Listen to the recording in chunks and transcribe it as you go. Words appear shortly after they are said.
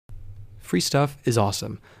Free stuff is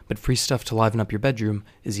awesome, but free stuff to liven up your bedroom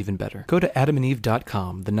is even better. Go to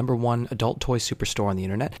adamandeve.com, the #1 adult toy superstore on the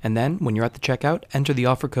internet, and then, when you're at the checkout, enter the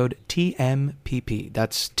offer code TMPP.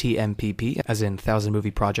 That's TMPP, as in 1000 Movie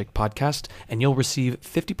Project Podcast, and you'll receive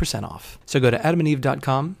 50% off. So go to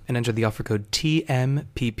adamandeve.com and enter the offer code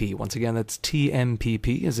TMPP. Once again, that's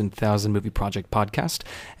TMPP, as in 1000 Movie Project Podcast.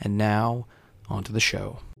 And now, on to the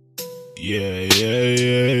show. Yeah.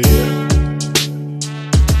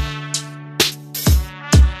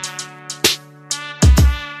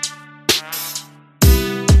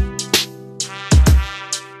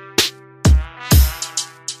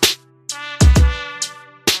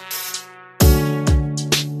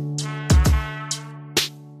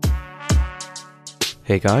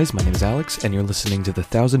 Hey guys, my name is Alex, and you're listening to the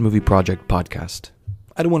 1000 Movie Project Podcast.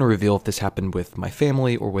 I don't want to reveal if this happened with my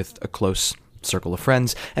family or with a close circle of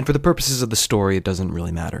friends, and for the purposes of the story, it doesn't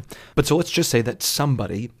really matter. But so let's just say that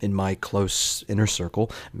somebody in my close inner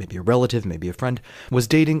circle, maybe a relative, maybe a friend, was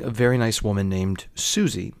dating a very nice woman named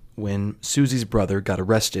Susie when Susie's brother got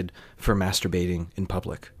arrested for masturbating in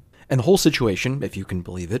public. And the whole situation, if you can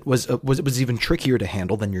believe it, was even trickier to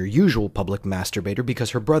handle than your usual public masturbator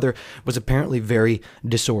because her brother was apparently very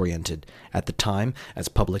disoriented at the time, as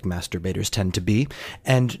public masturbators tend to be,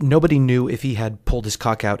 and nobody knew if he had pulled his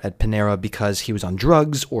cock out at Panera because he was on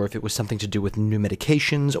drugs, or if it was something to do with new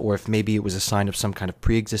medications, or if maybe it was a sign of some kind of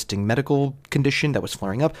pre-existing medical condition that was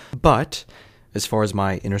flaring up. But, as far as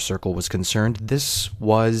my inner circle was concerned, this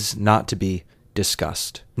was not to be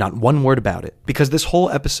discussed. Not one word about it. Because this whole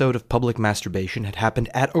episode of public masturbation had happened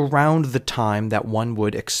at around the time that one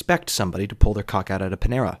would expect somebody to pull their cock out at a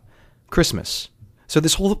Panera. Christmas. So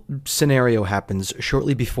this whole scenario happens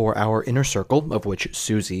shortly before our inner circle, of which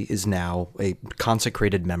Susie is now a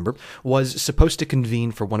consecrated member, was supposed to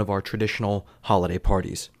convene for one of our traditional holiday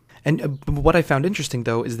parties. And what I found interesting,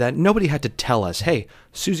 though, is that nobody had to tell us, hey,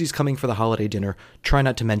 Susie's coming for the holiday dinner, try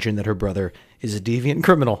not to mention that her brother is a deviant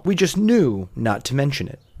criminal. We just knew not to mention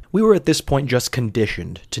it. We were at this point just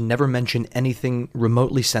conditioned to never mention anything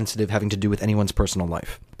remotely sensitive having to do with anyone's personal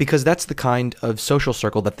life. Because that's the kind of social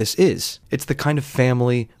circle that this is. It's the kind of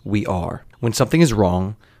family we are. When something is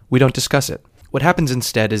wrong, we don't discuss it. What happens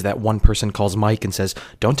instead is that one person calls Mike and says,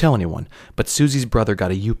 don't tell anyone, but Susie's brother got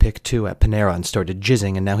a U-Pick too at Panera and started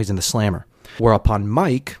jizzing and now he's in the slammer. Whereupon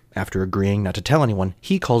Mike, after agreeing not to tell anyone,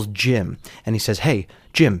 he calls Jim and he says, hey,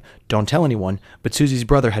 Jim, don't tell anyone, but Susie's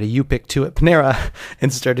brother had a U-Pick too at Panera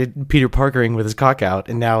and started Peter Parkering with his cock out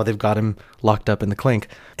and now they've got him locked up in the clink.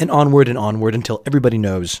 And onward until everybody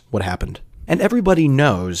knows what happened. And everybody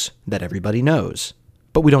knows that everybody knows,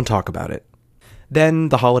 but we don't talk about it. Then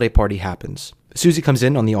the holiday party happens. Susie comes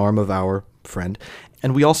in on the arm of our friend,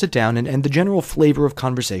 and we all sit down, and the general flavor of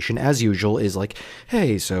conversation, as usual, is like,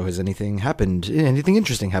 hey, so has anything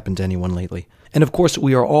interesting happened to anyone lately? And of course,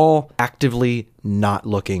 we are all actively not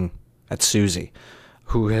looking at Susie,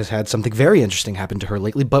 who has had something very interesting happen to her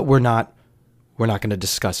lately, but we're not going to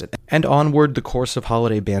discuss it. And onward, the course of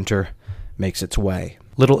holiday banter makes its way.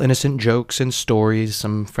 Little innocent jokes and stories,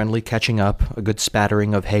 some friendly catching up, a good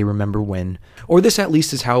spattering of hey, remember when. Or this at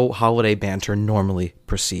least is how holiday banter normally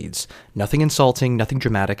proceeds. Nothing insulting, nothing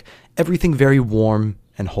dramatic, everything very warm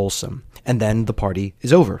and wholesome. And then the party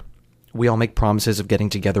is over. We all make promises of getting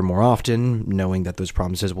together more often, knowing that those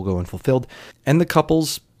promises will go unfulfilled. And the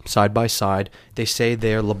couples, side by side, they say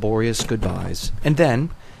their laborious goodbyes. And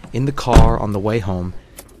then, in the car on the way home,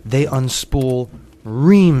 they unspool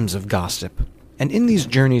reams of gossip. And in these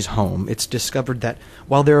journeys home, it's discovered that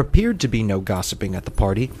while there appeared to be no gossiping at the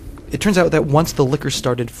party, it turns out that once the liquor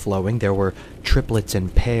started flowing, there were triplets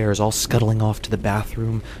and pairs all scuttling off to the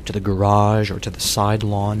bathroom, to the garage, or to the side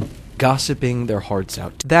lawn, gossiping their hearts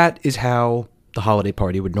out. That is how the holiday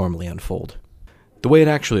party would normally unfold. The way it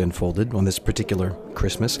actually unfolded on this particular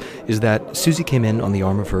Christmas is that Susie came in on the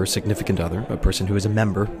arm of her significant other, a person who is a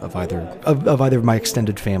member of either my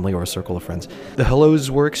extended family or a circle of friends. The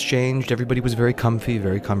hellos were exchanged, everybody was very comfy,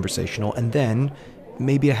 very conversational, and then,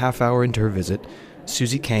 maybe a half hour into her visit,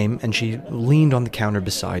 Susie came and she leaned on the counter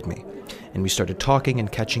beside me. And we started talking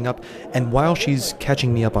and catching up, and while she's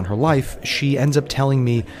catching me up on her life, she ends up telling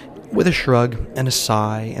me, with a shrug and a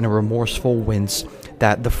sigh and a remorseful wince,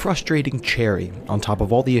 that the frustrating cherry on top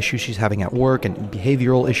of all the issues she's having at work and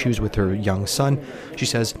behavioral issues with her young son, she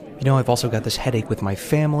says, I've also got this headache with my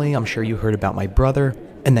family, I'm sure you heard about my brother.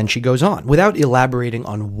 And then she goes on, without elaborating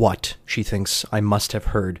on what she thinks I must have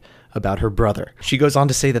heard about her brother. She goes on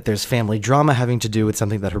to say that there's family drama having to do with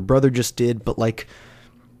something that her brother just did, but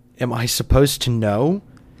am I supposed to know?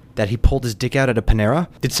 that he pulled his dick out at a Panera?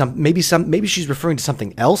 Maybe she's referring to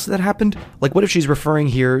something else that happened? Like, what if she's referring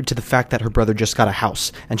here to the fact that her brother just got a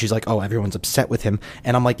house, and she's like, oh, everyone's upset with him,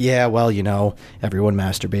 and I'm like, yeah, well, everyone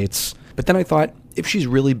masturbates. But then I thought, if she's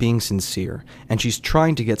really being sincere, and she's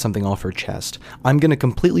trying to get something off her chest, I'm going to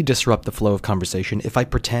completely disrupt the flow of conversation if I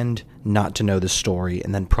pretend not to know the story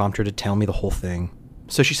and then prompt her to tell me the whole thing.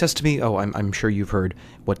 So she says to me, oh, I'm sure you've heard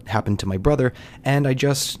what happened to my brother, and I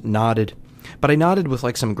just nodded. But I nodded with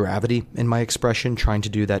like some gravity in my expression, trying to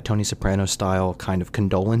do that Tony Soprano style kind of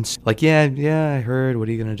condolence. Like, yeah, I heard, what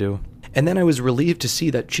are you going to do? And then I was relieved to see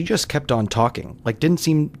that she just kept on talking, like didn't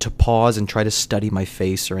seem to pause and try to study my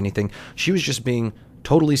face or anything. She was just being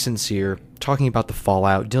totally sincere, talking about the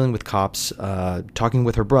fallout, dealing with cops, talking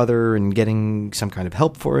with her brother and getting some kind of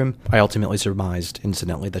help for him. I ultimately surmised,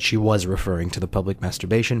 incidentally, that she was referring to the public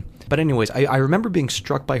masturbation. But anyways, I remember being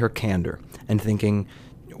struck by her candor and thinking,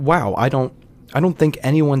 wow, I don't think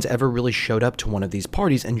anyone's ever really showed up to one of these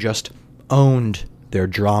parties and just owned their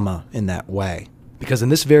drama in that way. Because in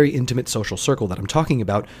this very intimate social circle that I'm talking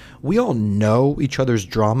about, we all know each other's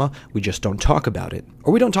drama, we just don't talk about it.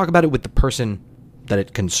 Or we don't talk about it with the person that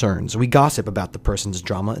it concerns. We gossip about the person's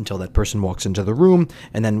drama until that person walks into the room,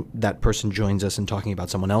 and then that person joins us in talking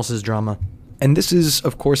about someone else's drama. And this is,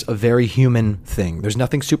 of course, a very human thing. There's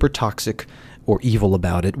nothing super toxic or evil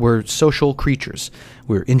about it. We're social creatures.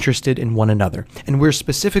 We're interested in one another. And we're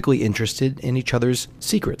specifically interested in each other's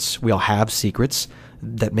secrets. We all have secrets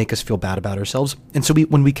that make us feel bad about ourselves. And so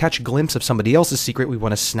when we catch a glimpse of somebody else's secret, we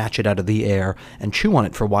want to snatch it out of the air and chew on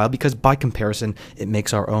it for a while, because by comparison, it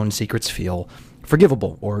makes our own secrets feel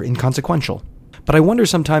forgivable or inconsequential. But I wonder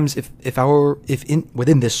sometimes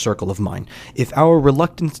within this circle of mine, if our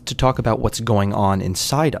reluctance to talk about what's going on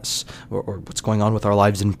inside us, or what's going on with our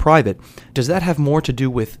lives in private, does that have more to do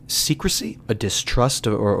with secrecy, a distrust,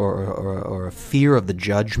 or a fear of the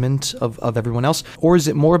judgment of everyone else? Or is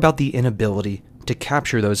it more about the inability to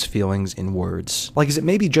capture those feelings in words? Like, is it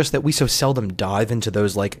maybe just that we so seldom dive into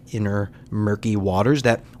those, like, inner murky waters,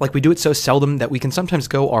 that, like, we do it so seldom that we can sometimes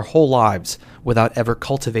go our whole lives without ever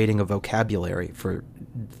cultivating a vocabulary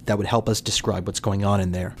that would help us describe what's going on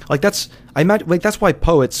in there? Like, that's why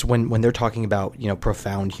poets, when they're talking about,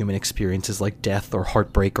 profound human experiences like death or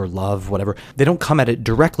heartbreak or love, whatever, they don't come at it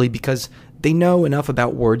directly, because they know enough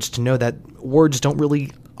about words to know that words don't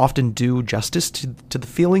really often do justice to the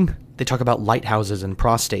feeling. They talk about lighthouses and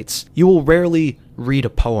prostates. You will rarely read a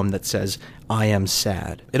poem that says, I am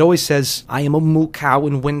sad. It always says, I am a moo cow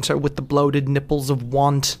in winter with the bloated nipples of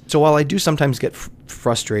want. So while I do sometimes get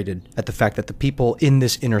frustrated at the fact that the people in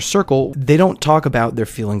this inner circle, they don't talk about their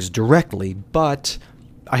feelings directly, but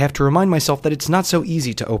I have to remind myself that it's not so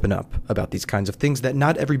easy to open up about these kinds of things, that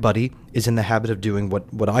not everybody is in the habit of doing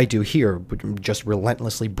what I do here, just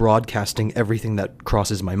relentlessly broadcasting everything that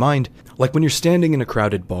crosses my mind. Like when you're standing in a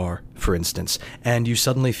crowded bar, for instance, and you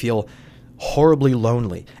suddenly feel horribly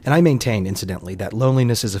lonely. And I maintain, incidentally, that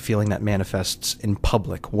loneliness is a feeling that manifests in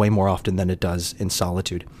public way more often than it does in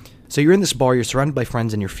solitude. So you're in this bar, you're surrounded by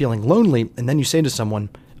friends, and you're feeling lonely, and then you say to someone,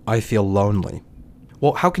 I feel lonely.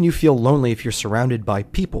 Well, how can you feel lonely if you're surrounded by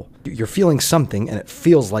people? You're feeling something, and it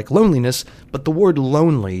feels like loneliness, but the word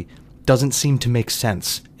lonely doesn't seem to make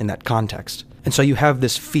sense in that context. And so you have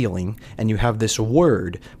this feeling, and you have this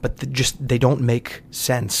word, but they don't make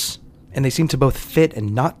sense. And they seem to both fit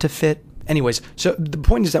and not to fit. Anyways, so the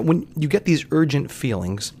point is that when you get these urgent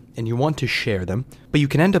feelings, and you want to share them, but you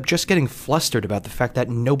can end up just getting flustered about the fact that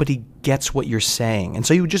nobody gets what you're saying, and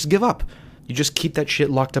so you just give up. You just keep that shit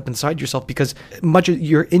locked up inside yourself, because much as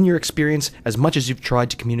you're in your experience, as much as you've tried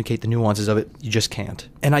to communicate the nuances of it, you just can't.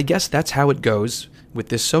 And I guess that's how it goes with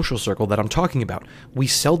this social circle that I'm talking about. We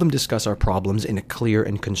seldom discuss our problems in a clear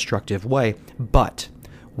and constructive way, but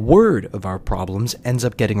word of our problems ends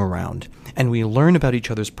up getting around, and we learn about each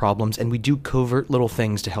other's problems, and we do covert little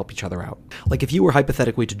things to help each other out. Like if you were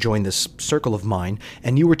hypothetically to join this circle of mine,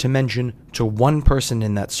 and you were to mention to one person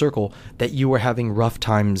in that circle that you were having rough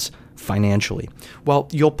times financially, well,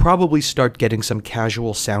 you'll probably start getting some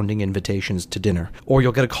casual sounding invitations to dinner, or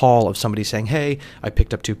you'll get a call of somebody saying, hey, I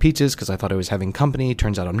picked up 2 pizzas because I thought I was having company.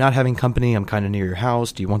 Turns out I'm not having company. I'm kind of near your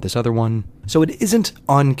house. Do you want this other one? So it isn't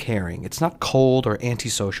uncaring. It's not cold or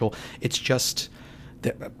antisocial. It's just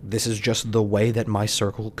this is just the way that my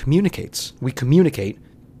circle communicates. We communicate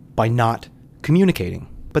by not communicating.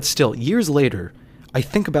 But still, years later, I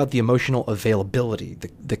think about the emotional availability,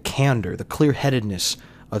 the candor, the clear-headedness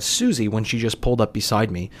of Susie when she just pulled up beside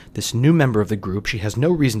me, this new member of the group. She has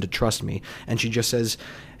no reason to trust me, and she just says,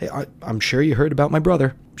 "Hey, I'm sure you heard about my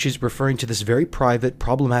brother." She's referring to this very private,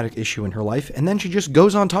 problematic issue in her life, and then she just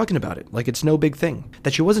goes on talking about it like it's no big thing.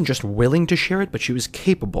 That she wasn't just willing to share it, but she was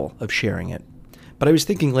capable of sharing it. But I was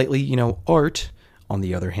thinking lately, art, on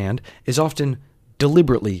the other hand, is often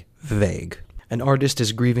deliberately vague. An artist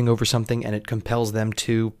is grieving over something and it compels them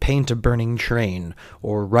to paint a burning train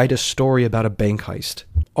or write a story about a bank heist.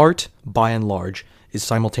 Art, by and large, is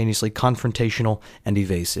simultaneously confrontational and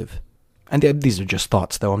evasive. And these are just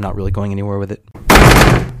thoughts, though. I'm not really going anywhere with it.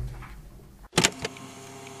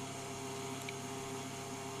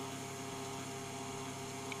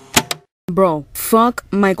 Bro, fuck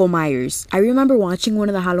Michael Myers. I remember watching one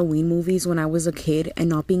of the Halloween movies when I was a kid and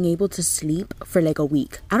not being able to sleep for like a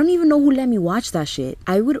week. I don't even know who let me watch that shit.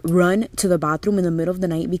 I would run to the bathroom in the middle of the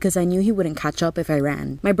night because I knew he wouldn't catch up if I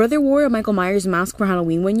ran. My brother wore a Michael Myers mask for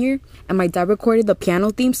Halloween one year, and my dad recorded the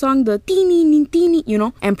piano theme song, the teeny teeny,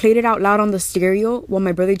 and played it out loud on the stereo while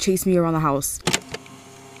my brother chased me around the house.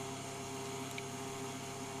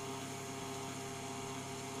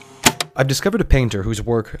 I've discovered a painter whose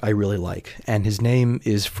work I really like, and his name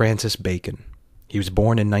is Francis Bacon. He was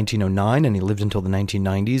born in 1909 and he lived until the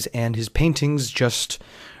 1990s, and his paintings just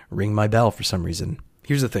ring my bell for some reason.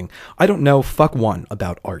 Here's the thing. I don't know fuck one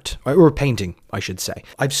about art, or painting, I should say.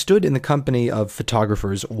 I've stood in the company of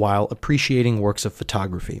photographers while appreciating works of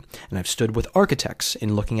photography, and I've stood with architects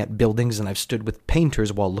in looking at buildings, and I've stood with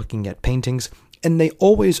painters while looking at paintings, and they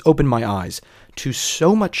always open my eyes to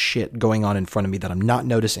so much shit going on in front of me that I'm not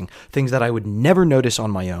noticing, things that I would never notice on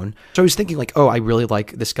my own. So I was thinking like, oh, I really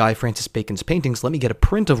like this guy Francis Bacon's paintings, let me get a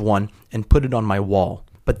print of one and put it on my wall.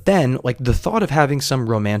 But then, like, the thought of having some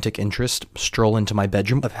romantic interest stroll into my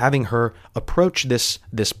bedroom, of having her approach this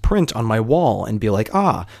print on my wall and be like,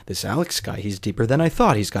 this Alex guy, he's deeper than I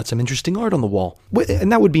thought. He's got some interesting art on the wall.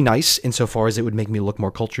 And that would be nice insofar as it would make me look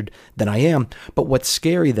more cultured than I am. But what's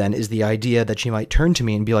scary then is the idea that she might turn to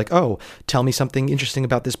me and be like, oh, tell me something interesting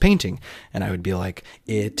about this painting. And I would be like,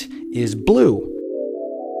 it is blue.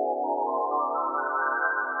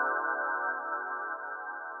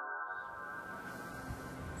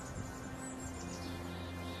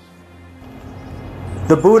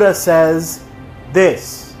 The Buddha says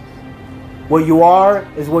this: what you are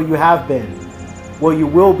is what you have been. What you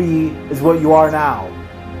will be is what you are now.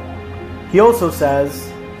 He also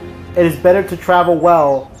says, it is better to travel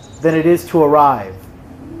well than it is to arrive.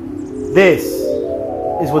 This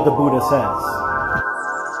is what the Buddha says.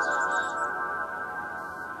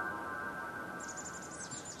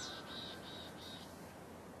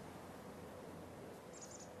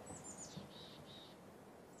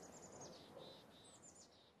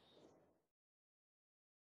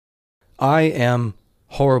 I am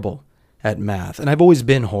horrible at math, and I've always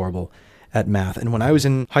been horrible at math. And when I was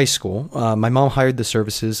in high school, my mom hired the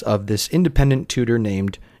services of this independent tutor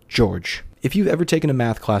named George. If you've ever taken a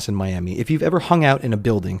math class in Miami, if you've ever hung out in a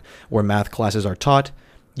building where math classes are taught,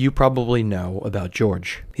 you probably know about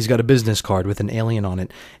George. He's got a business card with an alien on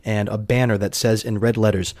it and a banner that says in red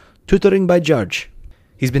letters, "Tutoring by George."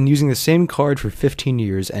 He's been using the same card for 15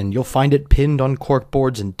 years, and you'll find it pinned on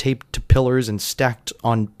corkboards and taped to pillars and stacked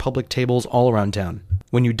on public tables all around town.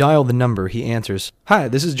 When you dial the number, he answers, "Hi,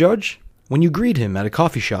 this is George." When you greet him at a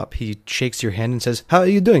coffee shop, he shakes your hand and says, "How are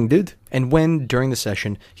you doing, dude?" And when, during the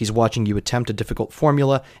session, he's watching you attempt a difficult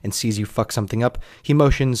formula and sees you fuck something up, he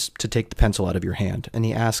motions to take the pencil out of your hand, and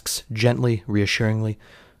he asks, gently, reassuringly,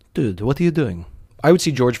 "Dude, what are you doing?" I would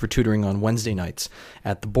see George for tutoring on Wednesday nights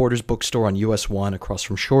at the Borders bookstore on US 1 across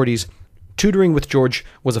from Shorty's. Tutoring with George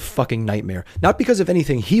was a fucking nightmare. Not because of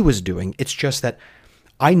anything he was doing, it's just that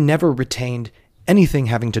I never retained anything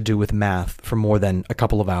having to do with math for more than a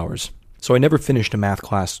couple of hours. So I never finished a math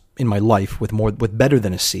class in my life with better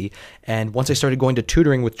than a C. And once I started going to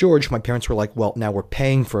tutoring with George, my parents were like, well, now we're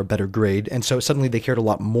paying for a better grade. And so suddenly they cared a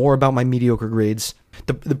lot more about my mediocre grades.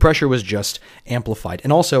 The pressure was just amplified.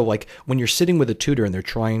 And also, like, when you're sitting with a tutor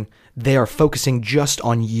and they are focusing just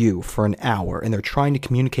on you for an hour and they're trying to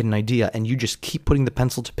communicate an idea, and you just keep putting the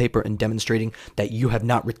pencil to paper and demonstrating that you have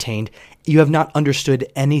not retained, you have not understood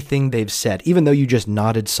anything they've said, even though you just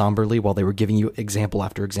nodded somberly while they were giving you example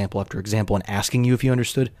after example after example and asking you if you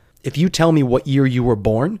understood. If you tell me what year you were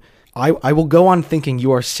born, I will go on thinking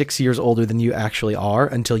you are 6 years older than you actually are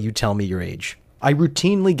until you tell me your age. I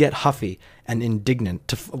routinely get huffy and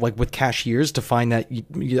indignant with cashiers to find that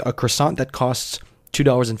a croissant that costs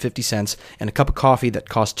 $2.50 and a cup of coffee that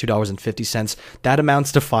costs $2.50, that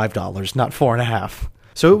amounts to $5, not $4.50.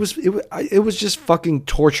 So it was just fucking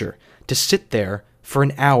torture to sit there for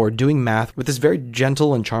an hour doing math with this very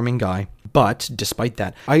gentle and charming guy, But despite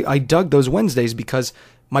that, I dug those Wednesdays because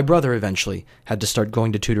my brother eventually had to start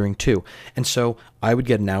going to tutoring too. And so I would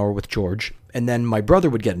get an hour with George, and then my brother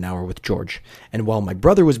would get an hour with George. And while my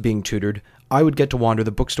brother was being tutored, I would get to wander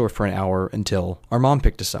the bookstore for an hour until our mom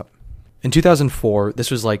picked us up. In 2004,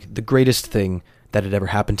 this was like the greatest thing that had ever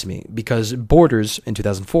happened to me, because Borders in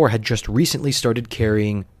 2004 had just recently started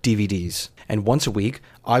carrying DVDs. And once a week,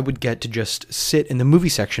 I would get to just sit in the movie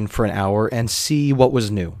section for an hour and see what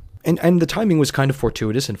was new. And the timing was kind of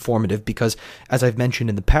fortuitous and formative because, as I've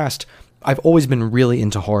mentioned in the past, I've always been really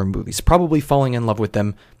into horror movies, probably falling in love with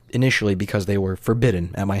them initially because they were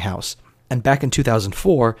forbidden at my house. And back in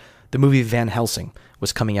 2004, the movie Van Helsing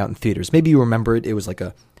was coming out in theaters. Maybe you remember it. It was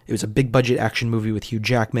a big budget action movie with Hugh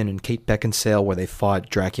Jackman and Kate Beckinsale where they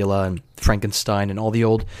fought Dracula and Frankenstein and all the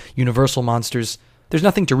old Universal monsters. There's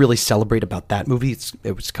nothing to really celebrate about that movie.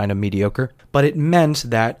 It was kind of mediocre. But it meant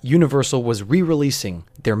that Universal was re-releasing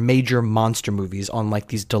their major monster movies on like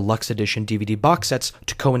these deluxe edition DVD box sets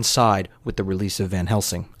to coincide with the release of Van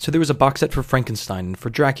Helsing. So there was a box set for Frankenstein and for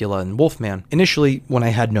Dracula and Wolfman. Initially, when I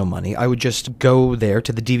had no money, I would just go there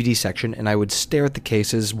to the DVD section and I would stare at the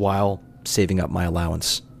cases while saving up my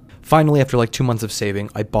allowance. Finally, after like 2 months of saving,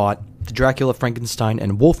 I bought the Dracula, Frankenstein,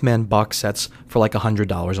 and Wolfman box sets for like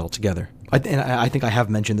 $100 altogether. I think I have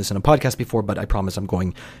mentioned this in a podcast before, but I promise I'm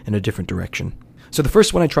going in a different direction. So the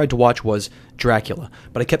first one I tried to watch was Dracula,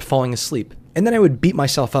 but I kept falling asleep. And then I would beat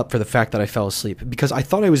myself up for the fact that I fell asleep, because I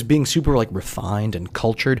thought I was being super refined and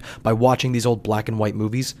cultured by watching these old black and white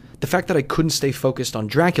movies. The fact that I couldn't stay focused on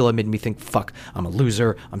Dracula made me think, fuck, I'm a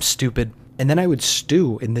loser, I'm stupid. And then I would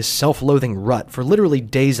stew in this self-loathing rut for literally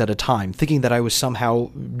days at a time, thinking that I was somehow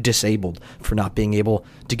disabled for not being able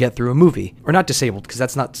to get through a movie. Or not disabled, because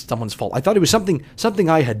that's not someone's fault. I thought it was something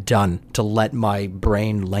I had done to let my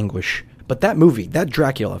brain languish. But that movie, that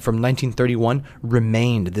Dracula from 1931,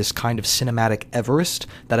 remained this kind of cinematic Everest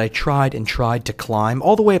that I tried to climb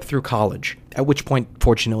all the way up through college. At which point,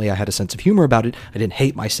 fortunately, I had a sense of humor about it. I didn't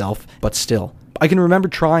hate myself, but still. I can remember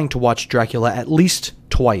trying to watch Dracula at least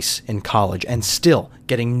twice in college and still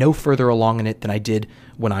getting no further along in it than I did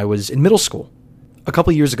when I was in middle school. A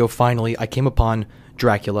couple years ago, finally, I came upon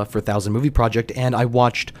Dracula for 1000 Movie Project, and I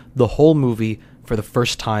watched the whole movie for the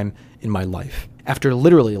first time in my life, after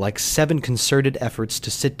literally 7 concerted efforts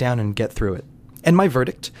to sit down and get through it. And my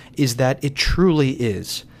verdict is that it truly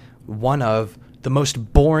is one of the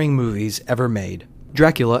most boring movies ever made.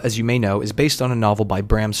 Dracula, as you may know, is based on a novel by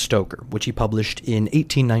Bram Stoker, which he published in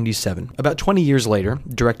 1897. About 20 years later,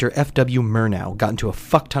 director F.W. Murnau got into a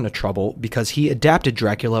fuck ton of trouble because he adapted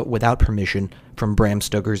Dracula without permission from Bram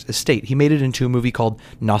Stoker's estate. He made it into a movie called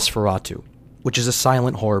Nosferatu, which is a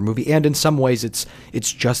silent horror movie, and in some ways it's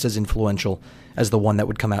just as influential as the one that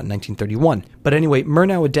would come out in 1931. But anyway,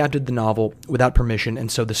 Murnau adapted the novel without permission, and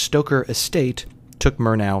so the Stoker estate took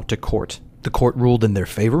Murnau to court. The court ruled in their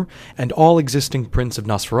favor, and all existing prints of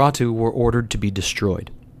Nosferatu were ordered to be destroyed.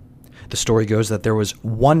 The story goes that there was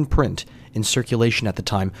one print in circulation at the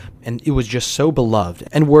time, and it was just so beloved,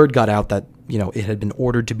 and word got out that, it had been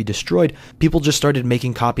ordered to be destroyed. People just started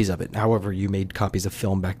making copies of it. However, you made copies of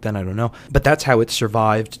film back then, I don't know. But that's how it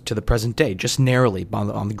survived to the present day, just narrowly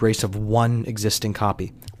on the grace of one existing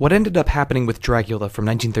copy. What ended up happening with Dracula from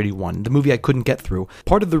 1931, the movie I couldn't get through,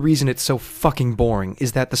 part of the reason it's so fucking boring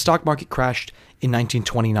is that the stock market crashed in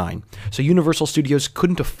 1929. So Universal Studios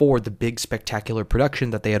couldn't afford the big spectacular production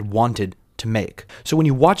that they had wanted to make. So when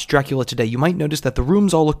you watch Dracula today, you might notice that the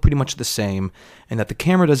rooms all look pretty much the same, and that the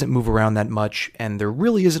camera doesn't move around that much, and there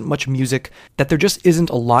really isn't much music, that there just isn't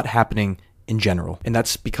a lot happening in general. And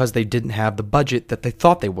that's because they didn't have the budget that they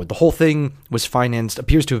thought they would. The whole thing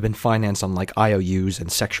appears to have been financed on IOUs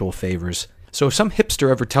and sexual favors. So if some hipster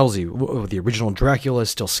ever tells you, the original Dracula is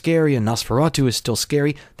still scary and Nosferatu is still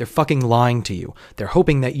scary, they're fucking lying to you. They're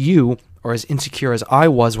hoping that you are as insecure as I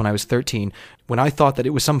was when I was 13, when I thought that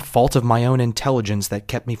it was some fault of my own intelligence that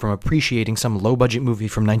kept me from appreciating some low-budget movie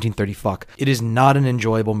from 1930 fuck. It is not an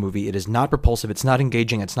enjoyable movie. It is not propulsive. It's not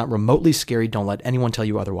engaging. It's not remotely scary. Don't let anyone tell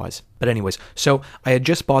you otherwise. But anyways, so I had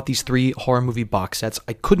just bought these 3 horror movie box sets.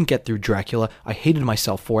 I couldn't get through Dracula. I hated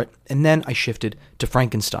myself for it. And then I shifted to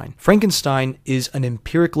Frankenstein. Frankenstein is an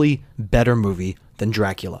empirically better movie than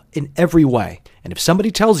Dracula in every way. And if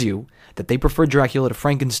somebody tells you that they prefer Dracula to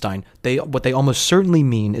Frankenstein, what they almost certainly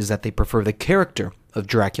mean is that they prefer the character of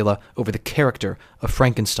Dracula over the character of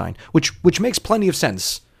Frankenstein, which makes plenty of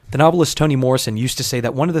sense The novelist Toni Morrison used to say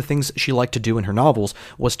that one of the things she liked to do in her novels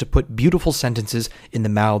was to put beautiful sentences in the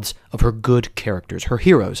mouths of her good characters, her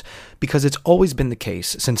heroes, because it's always been the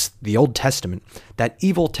case, since the Old Testament, that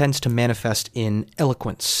evil tends to manifest in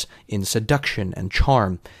eloquence, in seduction and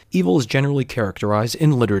charm. Evil is generally characterized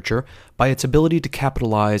in literature by its ability to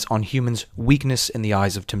capitalize on humans' weakness in the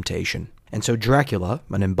eyes of temptation. And so Dracula,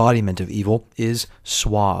 an embodiment of evil, is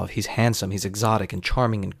suave, he's handsome, he's exotic and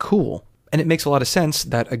charming and cool. And it makes a lot of sense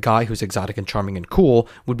that a guy who's exotic and charming and cool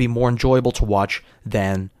would be more enjoyable to watch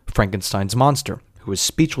than Frankenstein's monster, who is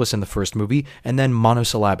speechless in the first movie and then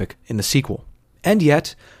monosyllabic in the sequel. And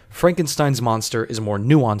yet, Frankenstein's monster is more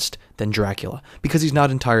nuanced than Dracula, because he's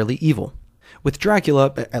not entirely evil. With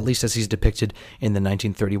Dracula, at least as he's depicted in the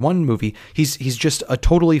 1931 movie, he's just a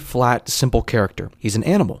totally flat, simple character. He's an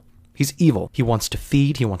animal. He's evil. He wants to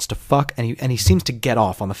feed, he wants to fuck, and he seems to get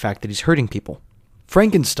off on the fact that he's hurting people.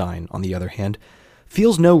 Frankenstein, on the other hand,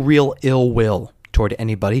 feels no real ill will toward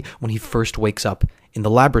anybody when he first wakes up in the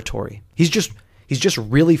laboratory. He's just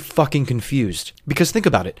really fucking confused. Because think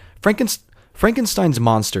about it, Frankenstein's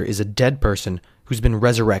monster is a dead person who's been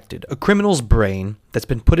resurrected, a criminal's brain that's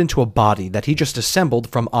been put into a body that he just assembled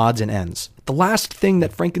from odds and ends. The last thing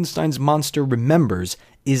that Frankenstein's monster remembers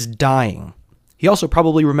is dying. He also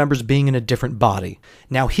probably remembers being in a different body.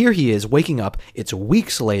 Now here he is, waking up, it's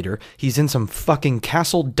weeks later, he's in some fucking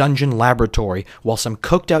castle dungeon laboratory while some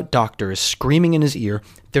coked out doctor is screaming in his ear,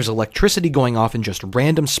 there's electricity going off in just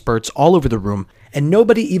random spurts all over the room, and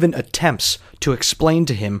nobody even attempts to explain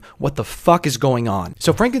to him what the fuck is going on.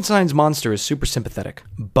 So Frankenstein's monster is super sympathetic,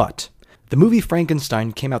 but the movie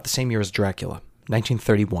Frankenstein came out the same year as Dracula,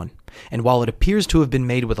 1931, and while it appears to have been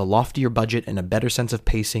made with a loftier budget and a better sense of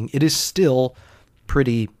pacing, it is still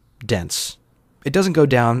pretty dense. It doesn't go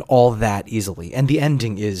down all that easily, and the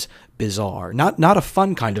ending is bizarre. Not a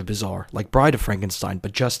fun kind of bizarre, like Bride of Frankenstein,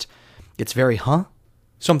 but just, it's very, huh?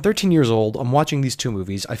 So I'm 13 years old, I'm watching these two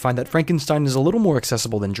movies, I find that Frankenstein is a little more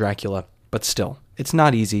accessible than Dracula, but still, it's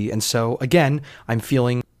not easy, and so, again, I'm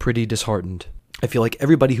feeling pretty disheartened. I feel like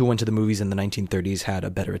everybody who went to the movies in the 1930s had a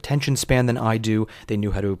better attention span than I do, they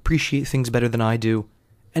knew how to appreciate things better than I do,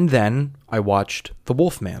 and then I watched The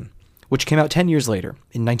Wolfman, which came out 10 years later,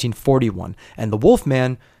 in 1941, and The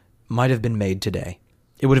Wolfman might have been made today.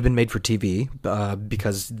 It would have been made for TV,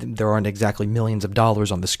 because there aren't exactly millions of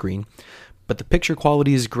dollars on the screen, but the picture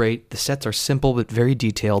quality is great, the sets are simple but very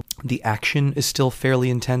detailed, the action is still fairly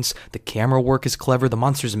intense, the camera work is clever, the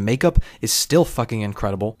monster's makeup is still fucking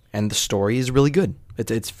incredible, and the story is really good.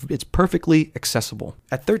 It's perfectly accessible.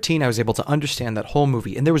 At 13, I was able to understand that whole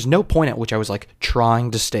movie, and there was no point at which I was like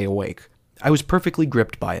trying to stay awake. I was perfectly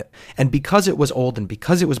gripped by it, and because it was old and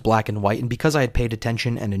because it was black and white and because I had paid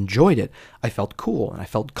attention and enjoyed it, I felt cool and I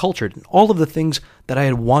felt cultured and all of the things that I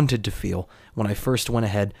had wanted to feel when I first went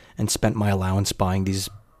ahead and spent my allowance buying these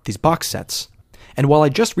box sets. And while I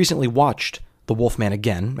just recently watched The Wolfman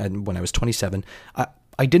again, and when I was 27,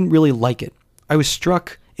 I didn't really like it. I was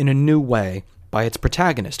struck in a new way by its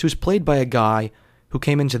protagonist, who's played by a guy who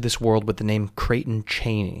came into this world with the name Creighton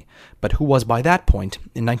Chaney, but who was by that point,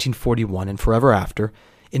 in 1941 and forever after,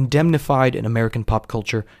 indemnified in American pop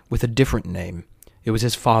culture with a different name. It was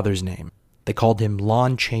his father's name. They called him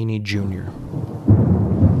Lon Chaney Jr.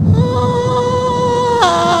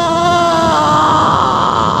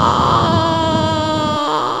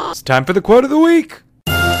 It's time for the quote of the week!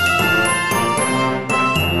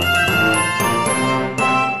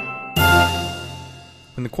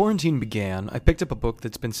 When the quarantine began, I picked up a book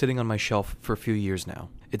that's been sitting on my shelf for a few years now.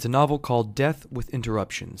 It's a novel called Death with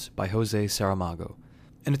Interruptions by Jose Saramago.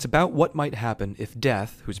 And it's about what might happen if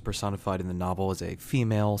Death, who's personified in the novel as a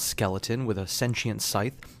female skeleton with a sentient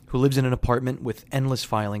scythe, who lives in an apartment with endless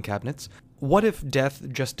filing cabinets, what if Death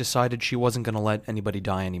just decided she wasn't going to let anybody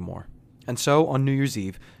die anymore? And so, on New Year's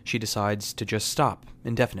Eve, she decides to just stop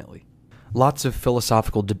indefinitely. Lots of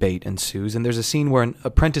philosophical debate ensues, and there's a scene where an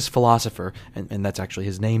apprentice philosopher, and that's actually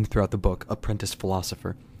his name throughout the book, apprentice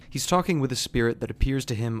philosopher, he's talking with a spirit that appears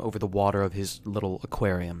to him over the water of his little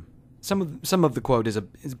aquarium. Some of the quote is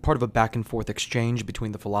part of a back-and-forth exchange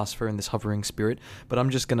between the philosopher and this hovering spirit, but I'm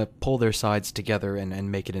just going to pull their sides together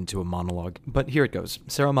and make it into a monologue. But here it goes.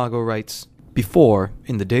 Saramago writes, "Before,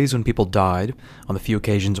 in the days when people died, on the few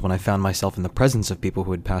occasions when I found myself in the presence of people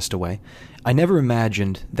who had passed away, I never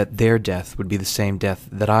imagined that their death would be the same death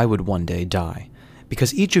that I would one day die.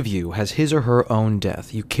 Because each of you has his or her own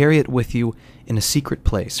death. You carry it with you in a secret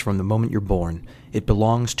place from the moment you're born. It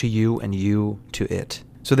belongs to you and you to it.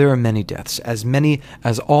 So there are many deaths, as many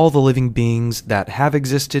as all the living beings that have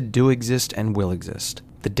existed, do exist, and will exist.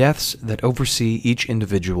 The deaths that oversee each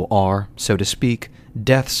individual are, so to speak,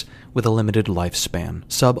 deaths with a limited lifespan,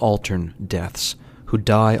 subaltern deaths, who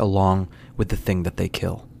die along with the thing that they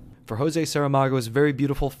kill. For Jose Saramago's very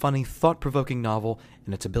beautiful, funny, thought-provoking novel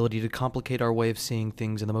and its ability to complicate our way of seeing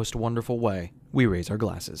things in the most wonderful way, we raise our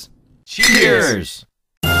glasses. Cheers!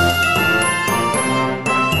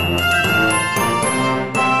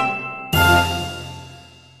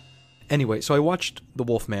 Anyway, so I watched The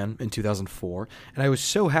Wolfman in 2004, and I was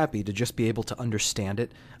so happy to just be able to understand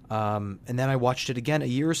it. And then I watched it again a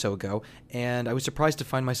year or so ago, and I was surprised to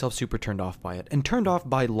find myself super turned off by it. And turned off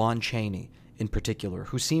by Lon Chaney in particular,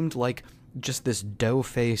 who seemed like just this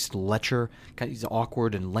dough-faced lecher. He's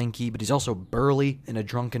awkward and lanky, but he's also burly in a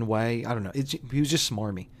drunken way. I don't know. He was just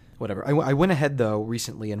smarmy. Whatever. I went ahead, though,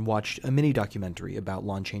 recently and watched a mini-documentary about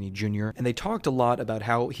Lon Chaney Jr., and they talked a lot about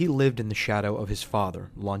how he lived in the shadow of his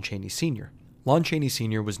father, Lon Chaney Sr. Lon Chaney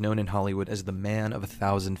Sr. was known in Hollywood as the man of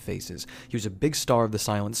 1,000 faces. He was a big star of the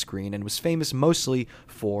silent screen and was famous mostly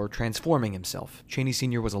for transforming himself. Chaney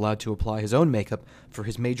Sr. was allowed to apply his own makeup for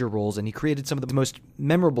his major roles, and he created some of the most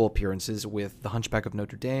memorable appearances with The Hunchback of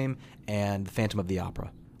Notre Dame and The Phantom of the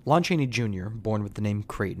Opera. Lon Chaney Jr., born with the name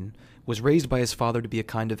Creighton, was raised by his father to be a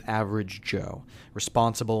kind of average Joe,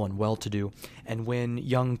 responsible and well-to-do, and when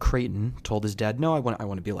young Creighton told his dad, "No, I want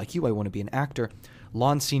to be like you, I want to be an actor,"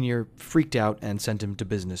 Lon Sr. freaked out and sent him to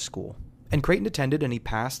business school. And Creighton attended, and he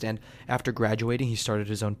passed, and after graduating, he started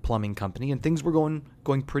his own plumbing company, and things were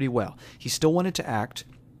going pretty well. He still wanted to act,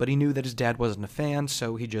 but he knew that his dad wasn't a fan,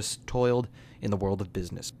 so he just toiled in the world of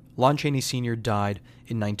business. Lon Chaney Sr. died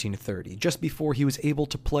in 1930, just before he was able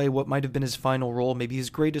to play what might have been his final role, maybe his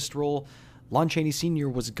greatest role. Lon Chaney Sr.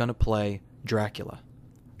 was going to play Dracula.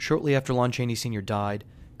 Shortly after Lon Chaney Sr. died,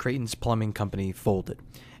 Creighton's plumbing company folded.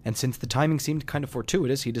 And since the timing seemed kind of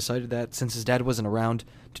fortuitous, he decided that since his dad wasn't around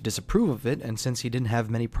to disapprove of it, and since he didn't have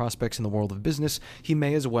many prospects in the world of business, he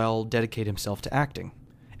may as well dedicate himself to acting.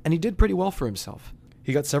 And he did pretty well for himself.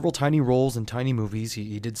 He got several tiny roles in tiny movies,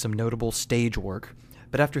 he did some notable stage work,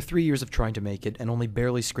 but after 3 years of trying to make it and only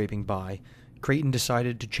barely scraping by, Creighton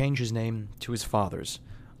decided to change his name to his father's,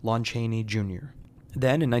 Lon Chaney Jr.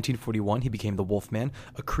 Then, in 1941, he became the Wolfman,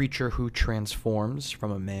 a creature who transforms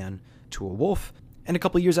from a man to a wolf, and a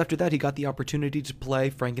couple years after that, he got the opportunity to play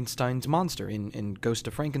Frankenstein's monster in Ghost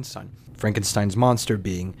of Frankenstein. Frankenstein's monster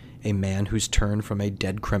being a man who's turned from a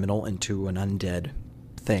dead criminal into an undead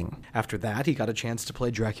thing. After that, he got a chance to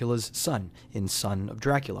play Dracula's son in Son of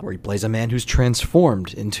Dracula, where he plays a man who's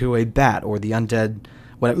transformed into a bat or the undead.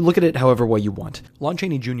 Look at it however way you want. Lon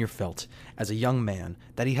Chaney Jr. felt, as a young man,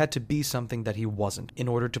 that he had to be something that he wasn't in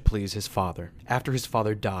order to please his father. After his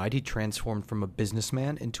father died, he transformed from a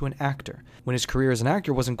businessman into an actor. When his career as an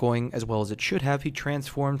actor wasn't going as well as it should have, he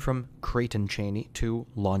transformed from Creighton Chaney to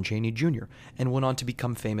Lon Chaney Jr. and went on to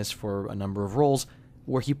become famous for a number of roles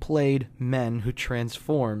where he played men who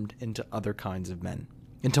transformed into other kinds of men,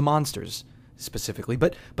 into monsters specifically,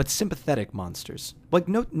 but sympathetic monsters. Like,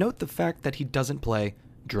 note the fact that he doesn't play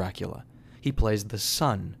Dracula. He plays the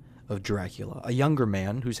son of Dracula, a younger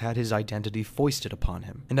man who's had his identity foisted upon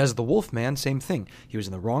him. And as the Wolfman, same thing. He was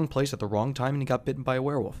in the wrong place at the wrong time and he got bitten by a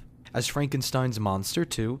werewolf. As Frankenstein's monster,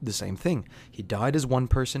 too, the same thing. He died as one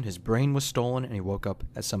person, his brain was stolen, and he woke up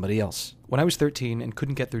as somebody else. When I was 13 and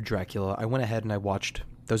couldn't get through Dracula, I went ahead and I watched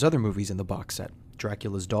those other movies in the box set,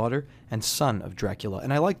 Dracula's Daughter and Son of Dracula,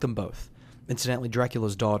 and I liked them both. Incidentally,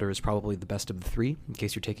 Dracula's Daughter is probably the best of the three, in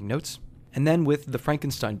case you're taking notes. And then with the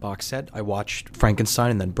Frankenstein box set, I watched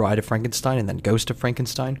Frankenstein and then Bride of Frankenstein and then Ghost of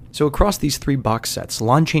Frankenstein. So across these three box sets,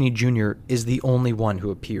 Lon Chaney Jr. is the only one who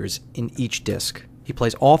appears in each disc. He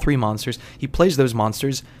plays all three monsters. He plays those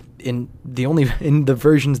monsters in the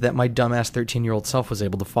versions that my dumbass 13-year-old self was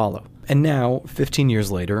able to follow. And now, 15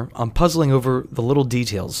 years later, I'm puzzling over the little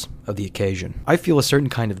details of the occasion. I feel a certain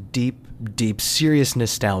kind of deep, serious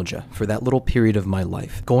nostalgia for that little period of my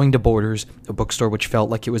life. Going to Borders, a bookstore which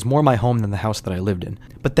felt like it was more my home than the house that I lived in,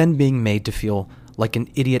 but then being made to feel like an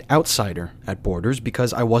idiot outsider at Borders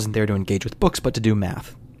because I wasn't there to engage with books but to do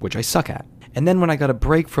math, which I suck at. And then when I got a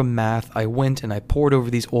break from math, I went and I pored over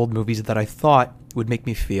these old movies that I thought would make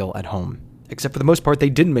me feel at home. Except for the most part, they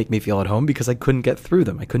didn't make me feel at home because I couldn't get through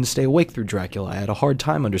them. I couldn't stay awake through Dracula. I had a hard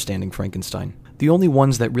time understanding Frankenstein. The only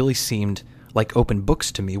ones that really seemed like open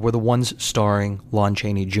books to me were the ones starring Lon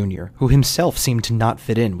Chaney Jr., who himself seemed to not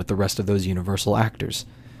fit in with the rest of those Universal actors.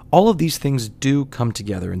 All of these things do come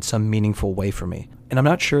together in some meaningful way for me, and I'm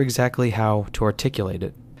not sure exactly how to articulate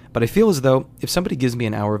it. But I feel as though if somebody gives me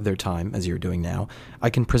an hour of their time, as you're doing now, I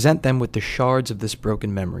can present them with the shards of this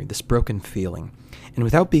broken memory, this broken feeling, and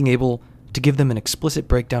without being able to give them an explicit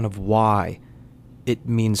breakdown of why it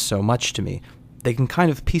means so much to me, they can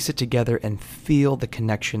kind of piece it together and feel the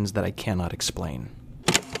connections that I cannot explain.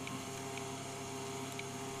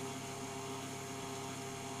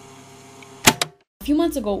 A few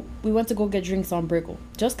months ago, we went to go get drinks on Brickle.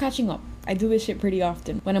 Just catching up. I do this shit pretty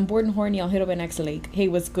often. When I'm bored and horny, I'll hit up an ex like, hey,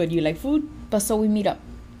 what's good? You like food? But so we meet up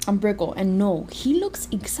on Brickle, and no, he looks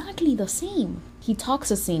exactly the same. He talks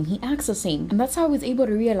the same, he acts the same. And that's how I was able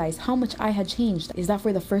to realize how much I had changed, is that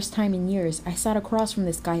for the first time in years, I sat across from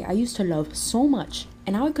this guy I used to love so much,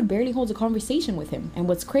 and now I could barely hold a conversation with him. And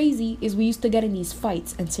what's crazy is we used to get in these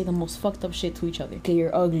fights and say the most fucked up shit to each other. Okay,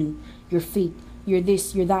 you're ugly, you're fake, you're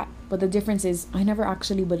this, you're that. But the difference is, I never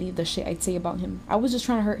actually believed the shit I'd say about him. I was just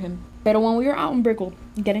trying to hurt him. But when we were out in Brickle,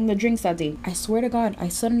 getting the drinks that day, I swear to God, I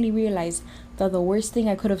suddenly realized that the worst thing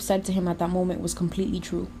I could have said to him at that moment was completely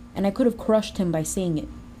true. And I could have crushed him by saying it.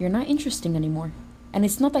 You're not interesting anymore. And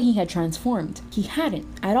it's not that he had transformed. He hadn't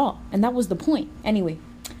at all. And that was the point. Anyway,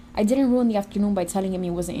 I didn't ruin the afternoon by telling him he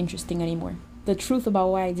wasn't interesting anymore. The truth about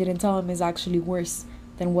why I didn't tell him is actually worse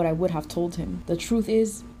than what I would have told him. The truth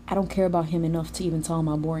is, I don't care about him enough to even tell him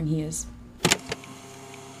how boring he is.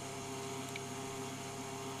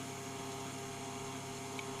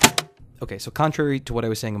 Okay, so contrary to what I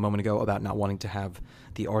was saying a moment ago about not wanting to have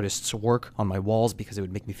the artist's work on my walls because it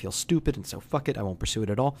would make me feel stupid, and so fuck it, I won't pursue it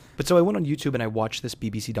at all. But so I went on YouTube and I watched this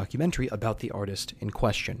BBC documentary about the artist in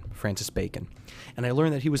question, Francis Bacon. And I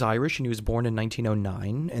learned that he was Irish and he was born in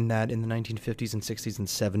 1909, and that in the 1950s and 60s and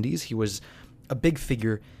 70s he was a big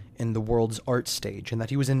figure in the world's art stage, and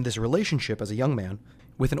that he was in this relationship as a young man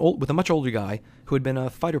with a much older guy who had been a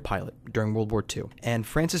fighter pilot during World War II. And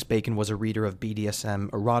Francis Bacon was a reader of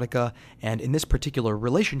BDSM erotica, and in this particular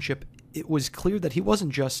relationship, it was clear that he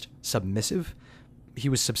wasn't just submissive, he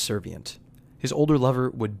was subservient. His older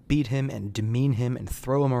lover would beat him and demean him and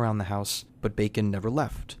throw him around the house, but Bacon never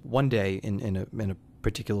left. One day, in a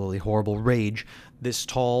particularly horrible rage, this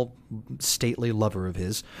tall, stately lover of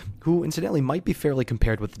his, who incidentally might be fairly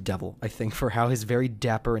compared with the devil, I think, for how his very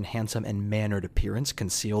dapper and handsome and mannered appearance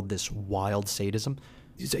concealed this wild sadism.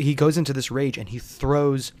 So he goes into this rage and he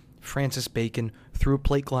throws Francis Bacon through a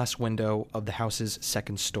plate glass window of the house's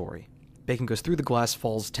second story. Bacon goes through the glass,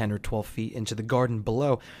 falls 10 or 12 feet into the garden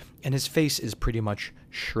below, and his face is pretty much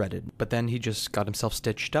shredded. But then he just got himself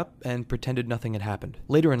stitched up and pretended nothing had happened.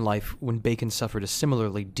 Later in life, when Bacon suffered a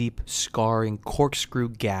similarly deep, scarring, corkscrew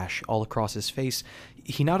gash all across his face,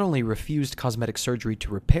 he not only refused cosmetic surgery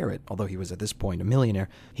to repair it, although he was at this point a millionaire,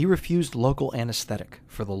 he refused local anesthetic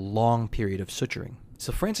for the long period of suturing.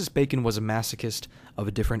 So Francis Bacon was a masochist of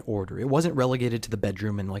a different order. It wasn't relegated to the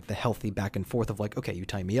bedroom and like the healthy back and forth of like, okay, you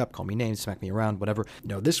tie me up, call me names, smack me around, whatever.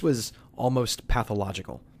 No, this was almost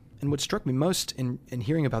pathological. And what struck me most in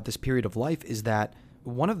hearing about this period of life is that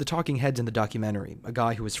one of the talking heads in the documentary, a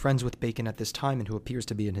guy who was friends with Bacon at this time and who appears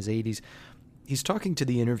to be in his 80s, he's talking to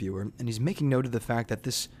the interviewer and he's making note of the fact that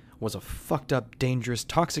this was a fucked up, dangerous,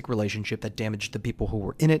 toxic relationship that damaged the people who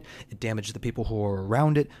were in it, it damaged the people who were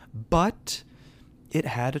around it, but it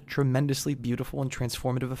had a tremendously beautiful and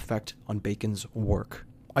transformative effect on Bacon's work.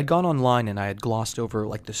 I'd gone online and I had glossed over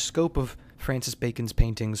like the scope of Francis Bacon's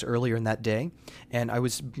paintings earlier in that day, and I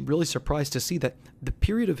was really surprised to see that the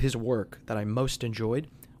period of his work that I most enjoyed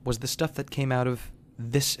was the stuff that came out of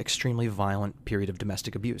this extremely violent period of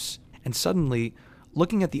domestic abuse. And suddenly,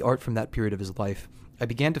 looking at the art from that period of his life, I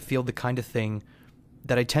began to feel the kind of thing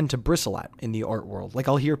that I tend to bristle at in the art world.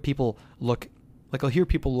 I'll hear people look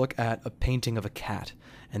at a painting of a cat,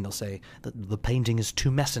 and they'll say that the painting is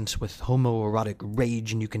tumescent with homoerotic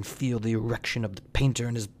rage, and you can feel the erection of the painter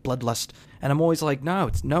and his bloodlust. And I'm always like, no,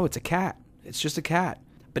 it's a cat. It's just a cat.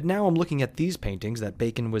 But now I'm looking at these paintings that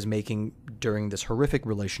Bacon was making during this horrific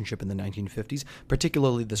relationship in the 1950s,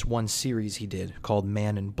 particularly this one series he did called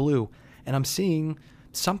Man in Blue, and I'm seeing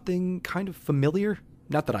something kind of familiar.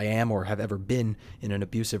 Not that I am or have ever been in an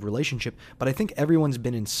abusive relationship, but I think everyone's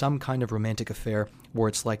been in some kind of romantic affair where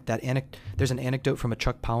it's like that. There's an anecdote from a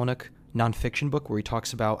Chuck Palahniuk nonfiction book where he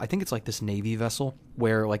talks about, I think it's like this Navy vessel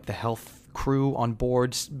where like the health crew on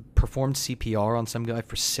board performed CPR on some guy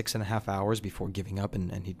for 6.5 hours before giving up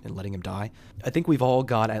and letting him die. I think we've all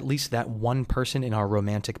got at least that one person in our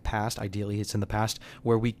romantic past, ideally it's in the past,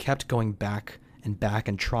 where we kept going back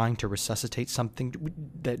and trying to resuscitate something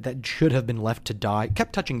that should have been left to die,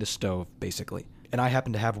 kept touching the stove, basically. And I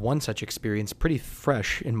happen to have one such experience pretty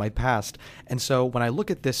fresh in my past. And so when I look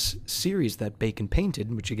at this series that Bacon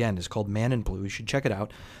painted, which again is called Man in Blue, you should check it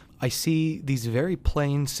out, I see these very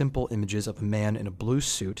plain, simple images of a man in a blue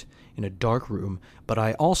suit in a dark room, but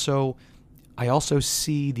I also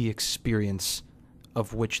see the experience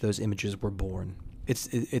of which those images were born.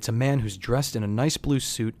 It's a man who's dressed in a nice blue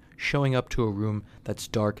suit showing up to a room that's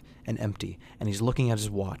dark and empty, and he's looking at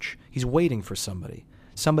his watch. He's waiting for somebody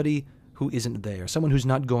who isn't there, someone who's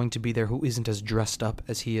not going to be there, who isn't as dressed up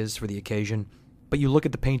as he is for the occasion. But you look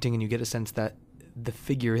at the painting and you get a sense that the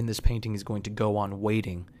figure in this painting is going to go on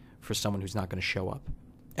waiting for someone who's not going to show up.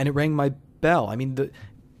 And it rang my bell. I mean,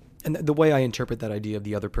 the way I interpret that idea of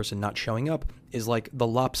the other person not showing up is like the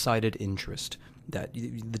lopsided interest, that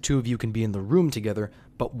the two of you can be in the room together,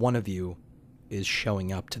 but one of you is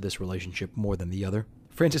showing up to this relationship more than the other.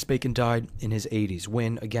 Francis Bacon died in his 80s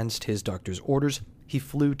when, against his doctor's orders, he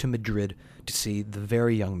flew to Madrid to see the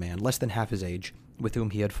very young man, less than half his age, with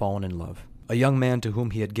whom he had fallen in love. A young man to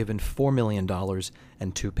whom he had given $4 million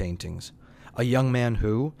and 2 paintings. A young man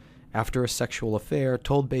who, after a sexual affair,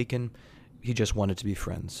 told Bacon he just wanted to be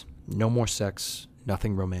friends. No more sex,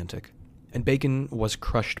 nothing romantic. And Bacon was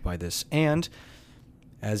crushed by this, and,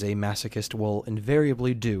 as a masochist will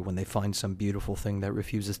invariably do when they find some beautiful thing that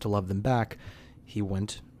refuses to love them back, he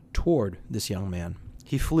went toward this young man.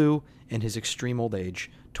 He flew, in his extreme old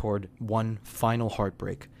age, toward one final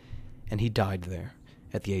heartbreak, and he died there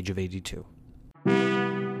at the age of 82.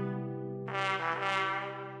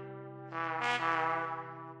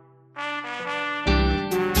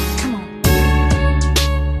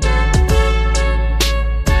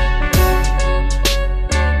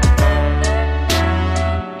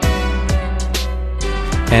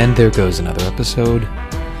 And there goes another episode.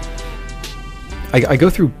 I go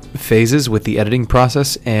through phases with the editing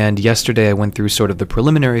process, and yesterday I went through sort of the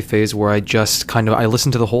preliminary phase where I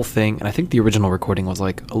listened to the whole thing, and I think the original recording was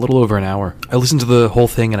like a little over an hour. I listen to the whole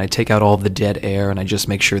thing and I take out all of the dead air, and I just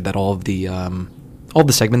make sure that all of the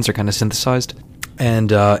segments are kind of synthesized.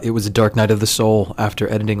 And it was a dark night of the soul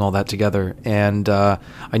after editing all that together. And I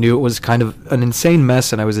knew it was kind of an insane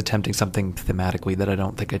mess, and I was attempting something thematically that I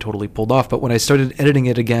don't think I totally pulled off. But when I started editing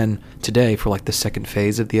it again today for like the second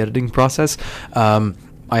phase of the editing process,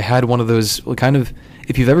 I had one of those kind of,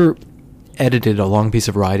 if you've ever edited a long piece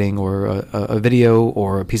of writing or a video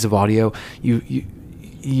or a piece of audio,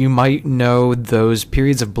 you might know those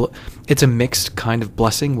periods of it's a mixed kind of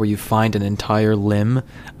blessing where you find an entire limb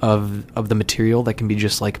of the material that can be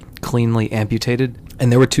just like cleanly amputated.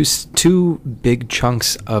 And there were two big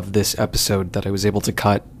chunks of this episode that I was able to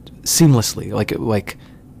cut seamlessly, like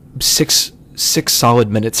six solid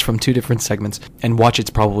minutes from 2 different segments, and watch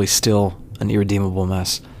it's probably still an irredeemable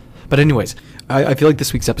mess. But anyways, I feel like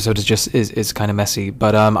this week's episode is kind of messy,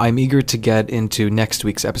 but I'm eager to get into next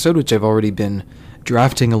week's episode, which I've already been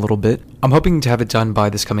drafting a little bit. I'm hoping to have it done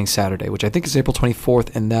by this coming Saturday, which I think is April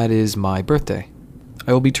 24th, and that is my birthday.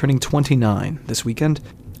 I will be turning 29 this weekend.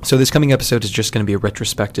 So this coming episode is just going to be a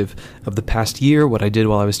retrospective of the past year, what I did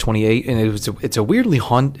while I was 28, and it's a weirdly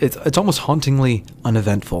it's almost hauntingly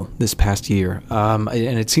uneventful this past year. And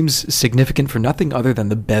it seems significant for nothing other than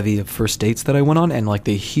the bevy of first dates that I went on and like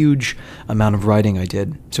the huge amount of writing I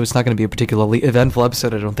did. So it's not going to be a particularly eventful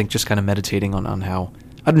episode, I don't think, just kind of meditating on how,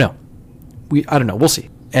 I don't know, we'll see.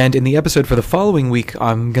 And in the episode for the following week,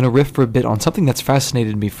 I'm going to riff for a bit on something that's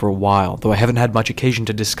fascinated me for a while, though I haven't had much occasion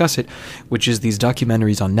to discuss it, which is these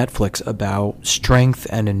documentaries on Netflix about strength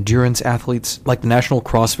and endurance athletes, like the National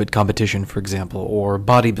CrossFit Competition, for example, or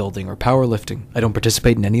bodybuilding or powerlifting. I don't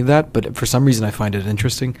participate in any of that, but for some reason I find it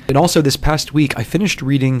interesting. And also this past week, I finished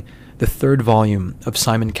reading the 3rd volume of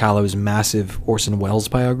Simon Callow's massive Orson Welles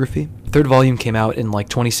biography. The 3rd volume came out in like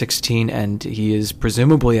 2016, and he is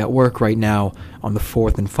presumably at work right now on the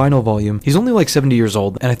 4th and final volume. He's only like 70 years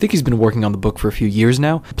old, and I think he's been working on the book for a few years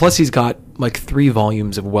now. Plus, he's got like 3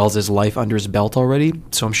 volumes of Wells's life under his belt already,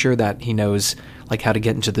 so I'm sure that he knows like how to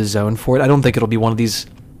get into the zone for it. I don't think it'll be one of these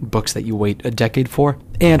books that you wait a decade for.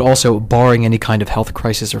 And also, barring any kind of health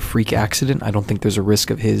crisis or freak accident, I don't think there's a risk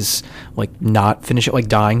of his like not finish it, like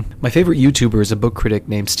dying. My favorite YouTuber is a book critic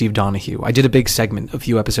named Steve Donahue. I did a big segment a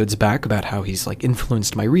few episodes back about how he's like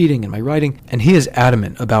influenced my reading and my writing, and he is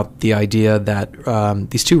adamant about the idea that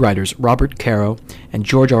these 2 writers, Robert Caro and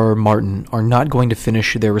George R.R. Martin, are not going to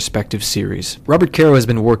finish their respective series. Robert Caro has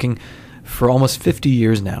been working for almost 50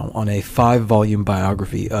 years now on a 5-volume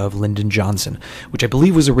biography of Lyndon Johnson, which I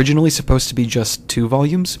believe was originally supposed to be just 2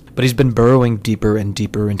 volumes, but he's been burrowing deeper and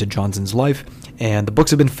deeper into Johnson's life, and the books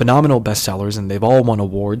have been phenomenal bestsellers, and they've all won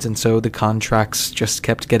awards, and so the contracts just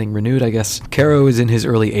kept getting renewed, I guess. Caro is in his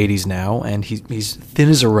early 80s now, and he's thin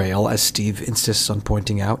as a rail, as Steve insists on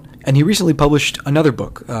pointing out. And he recently published another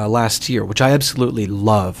book last year, which I absolutely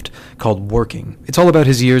loved, called Working. It's all about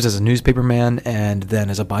his years as a newspaperman and then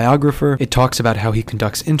as a biographer. It talks about how he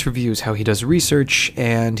conducts interviews, how he does research,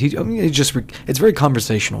 and it's very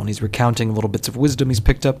conversational, and he's recounting little bits of wisdom he's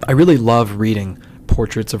picked up. I really love reading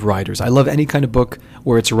portraits of writers. I love any kind of book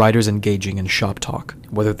where it's writers engaging in shop talk,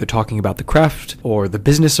 whether they're talking about the craft or the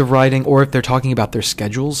business of writing, or if they're talking about their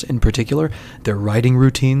schedules in particular, their writing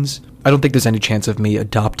routines. I don't think there's any chance of me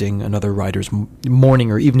adopting another writer's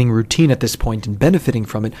morning or evening routine at this point and benefiting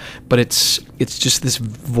from it, but it's just this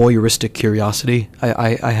voyeuristic curiosity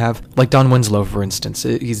I have. Like Don Winslow, for instance.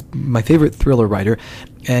 He's my favorite thriller writer,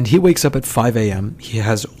 and he wakes up at 5 a.m., he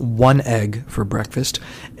has 1 egg for breakfast,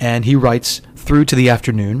 and he writes through to the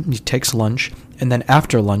afternoon. He takes lunch, and then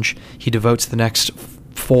after lunch, he devotes the next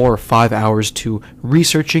 4 or 5 hours to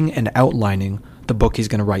researching and outlining the book he's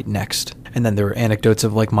going to write next. And then there are anecdotes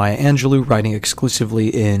of like Maya Angelou writing exclusively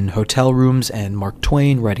in hotel rooms and Mark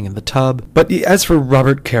Twain writing in the tub. But as for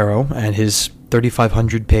Robert Caro and his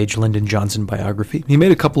 3,500-page Lyndon Johnson biography, he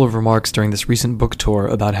made a couple of remarks during this recent book tour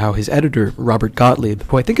about how his editor, Robert Gottlieb,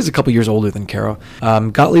 who I think is a couple years older than Caro,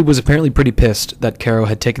 Gottlieb was apparently pretty pissed that Caro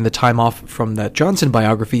had taken the time off from that Johnson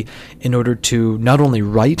biography in order to not only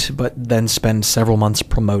write, but then spend several months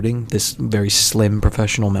promoting this very slim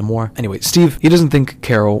professional memoir. Anyway, Steve, he doesn't think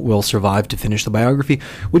Caro will survive to finish the biography,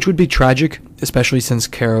 which would be tragic, especially since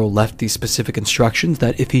Caro left these specific instructions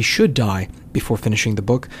that if he should die before finishing the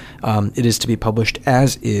book, it is to be published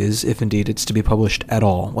as is, if indeed it's to be published at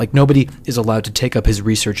all. Like, nobody is allowed to take up his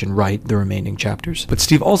research and write the remaining chapters. But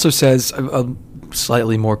Steve also says,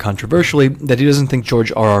 slightly more controversially, that he doesn't think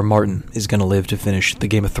George R.R. Martin is going to live to finish the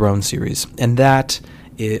Game of Thrones series. And that,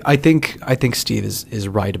 I think Steve is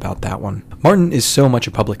right about that one. Martin is so much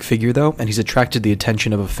a public figure, though, and he's attracted the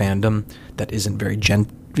attention of a fandom that isn't very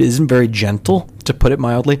gentle, to put it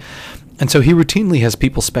mildly. And so he routinely has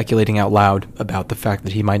people speculating out loud about the fact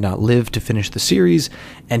that he might not live to finish the series,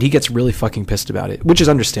 and he gets really fucking pissed about it, which is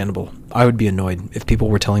understandable. I would be annoyed if people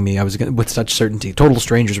were telling me with such certainty, total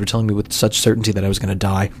strangers were telling me with such certainty that I was going to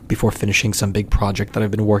die before finishing some big project that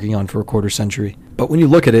I've been working on for a quarter century. But when you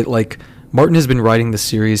look at it, like, Martin has been writing the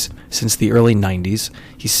series since the early 90s.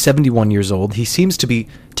 He's 71 years old. He seems to be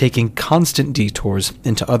taking constant detours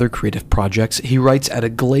into other creative projects. He writes at a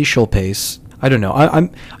glacial pace. I don't know.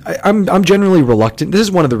 I'm generally reluctant. This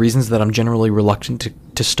is one of the reasons that I'm generally reluctant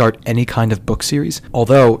to start any kind of book series.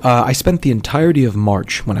 Although I spent the entirety of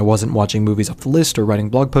March, when I wasn't watching movies off the list or writing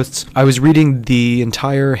blog posts, I was reading the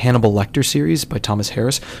entire Hannibal Lecter series by Thomas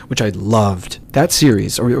Harris, which I loved. That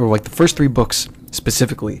series, or like the first 3 books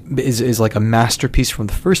specifically, is like a masterpiece from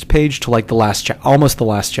the first page to like the almost the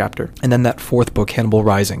last chapter. And then that 4th book, Hannibal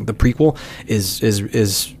Rising, the prequel,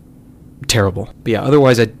 is terrible. But yeah,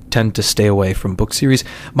 otherwise I tend to stay away from book series.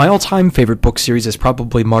 My all-time favorite book series is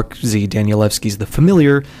probably Mark Z. Danielewski's The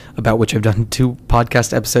Familiar, about which I've done 2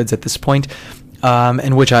 podcast episodes at this point,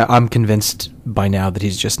 and which I'm convinced by now that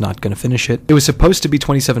he's just not going to finish it. It was supposed to be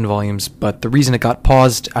 27 volumes, but the reason it got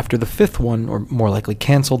paused after the 5th one, or more likely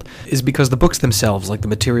cancelled, is because the books themselves, like the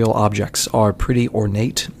material objects, are pretty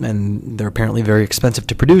ornate, and they're apparently very expensive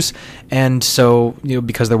to produce, and so,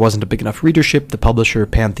 because there wasn't a big enough readership, the publisher,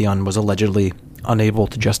 Pantheon, was allegedly unable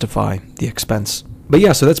to justify the expense. But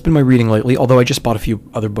yeah, so that's been my reading lately, although I just bought a few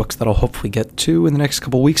other books that I'll hopefully get to in the next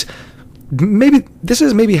couple weeks. This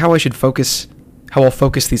is how I should focus... How I'll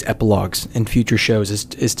focus these epilogues in future shows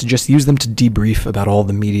is to just use them to debrief about all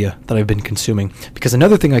the media that I've been consuming. Because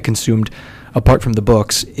another thing I consumed, apart from the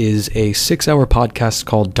books, is a 6-hour podcast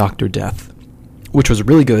called Dr. Death, which was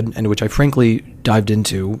really good, and which I frankly dived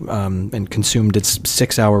into and consumed its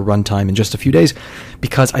 6-hour runtime in just a few days,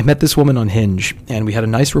 because I met this woman on Hinge, and we had a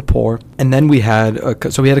nice rapport, and then we had a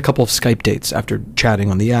couple of Skype dates after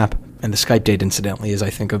chatting on the app. And the Skype date, incidentally, is, I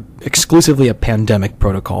think, exclusively a pandemic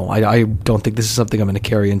protocol. I don't think this is something I'm going to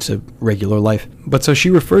carry into regular life. But so she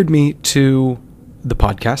referred me to the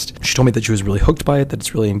podcast. She told me that she was really hooked by it, that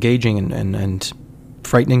it's really engaging and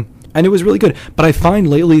frightening. And it was really good. But I find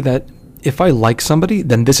lately that if I like somebody,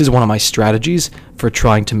 then this is one of my strategies for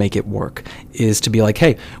trying to make it work, is to be like,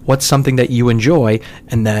 hey, what's something that you enjoy?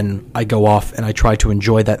 And then I go off and I try to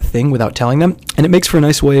enjoy that thing without telling them. And it makes for a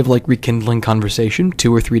nice way of like rekindling conversation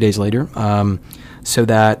 2 or 3 days later, so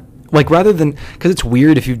that Like, rather than, because it's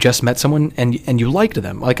weird if you've just met someone and you liked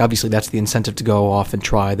them. Like, obviously that's the incentive to go off and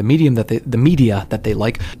try the media that they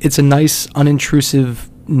like. It's a nice, unintrusive,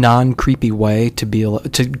 non-creepy way to be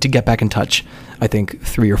to get back in touch. I think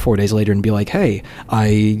 3 or 4 days later and be like, hey,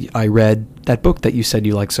 I read that book that you said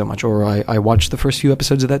you liked so much, or I watched the first few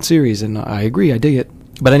episodes of that series and I agree, I dig it.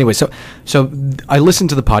 But anyway, so I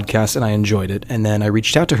listened to the podcast and I enjoyed it, and then I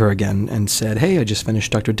reached out to her again and said, "Hey, I just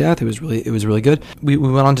finished Dr. Death. It was really good." We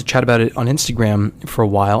went on to chat about it on Instagram for a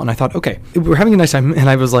while, and I thought, okay, we were having a nice time, and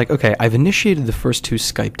I was like, okay, I've initiated the first 2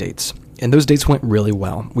 Skype dates. And those dates went really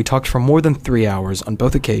well. We talked for more than 3 hours on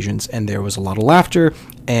both occasions, and there was a lot of laughter,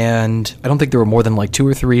 and I don't think there were more than like 2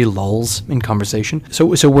 or 3 lulls in conversation. So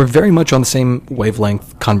we're very much on the same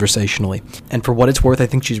wavelength conversationally. And for what it's worth, I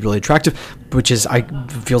think she's really attractive, which is,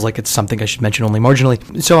 feels like it's something I should mention only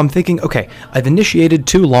marginally. So I'm thinking, okay, I've initiated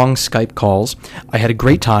 2 long Skype calls. I had a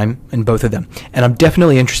great time in both of them, and I'm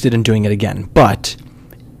definitely interested in doing it again. But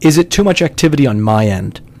is it too much activity on my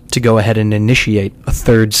end to go ahead and initiate a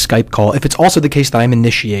 3rd Skype call, if it's also the case that I'm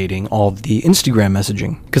initiating all of the Instagram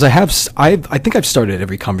messaging? Because I think I've started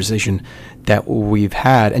every conversation that we've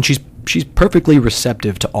had, and she's perfectly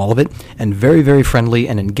receptive to all of it, and very, very friendly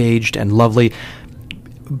and engaged and lovely.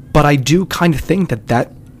 But I do kind of think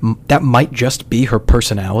that might just be her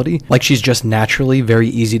personality. Like, she's just naturally very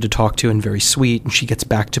easy to talk to and very sweet, and she gets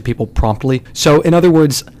back to people promptly. So in other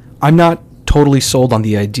words, I'm not totally sold on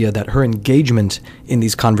the idea that her engagement in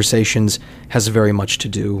these conversations has very much to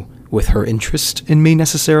do with her interest in me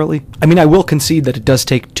necessarily. I mean, I will concede that it does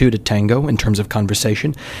take 2 to tango in terms of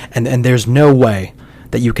conversation, and there's no way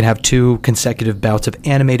that you can have 2 consecutive bouts of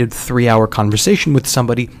animated 3-hour conversation with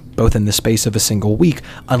somebody, both in the space of a single week,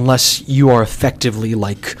 unless you are effectively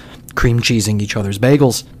like cream cheesing each other's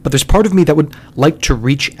bagels. But there's part of me that would like to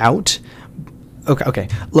reach out. Okay.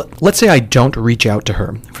 Let's say I don't reach out to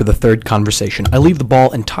her for the 3rd conversation. I leave the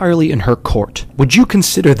ball entirely in her court. Would you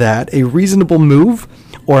consider that a reasonable move?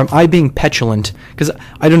 Or am I being petulant? Because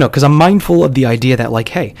I don't know, because I'm mindful of the idea that, like,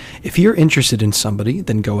 hey, if you're interested in somebody,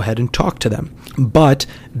 then go ahead and talk to them. But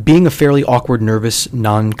being a fairly awkward, nervous,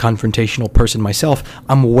 non-confrontational person myself,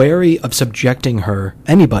 I'm wary of subjecting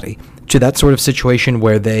anybody, to that sort of situation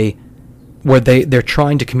where they're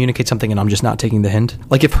trying to communicate something and I'm just not taking the hint.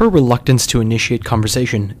 Like, if her reluctance to initiate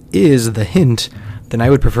conversation is the hint, then I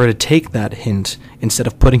would prefer to take that hint instead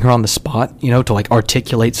of putting her on the spot, to like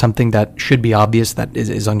articulate something that should be obvious that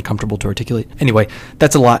is uncomfortable to articulate. Anyway,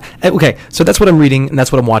 that's a lot. Okay, so that's what I'm reading, and that's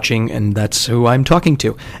what I'm watching, and that's who I'm talking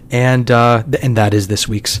to. And that is this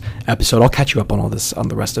week's episode. I'll catch you up on all this, on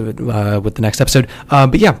the rest of it with the next episode.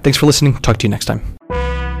 But yeah, thanks for listening. Talk to you next time.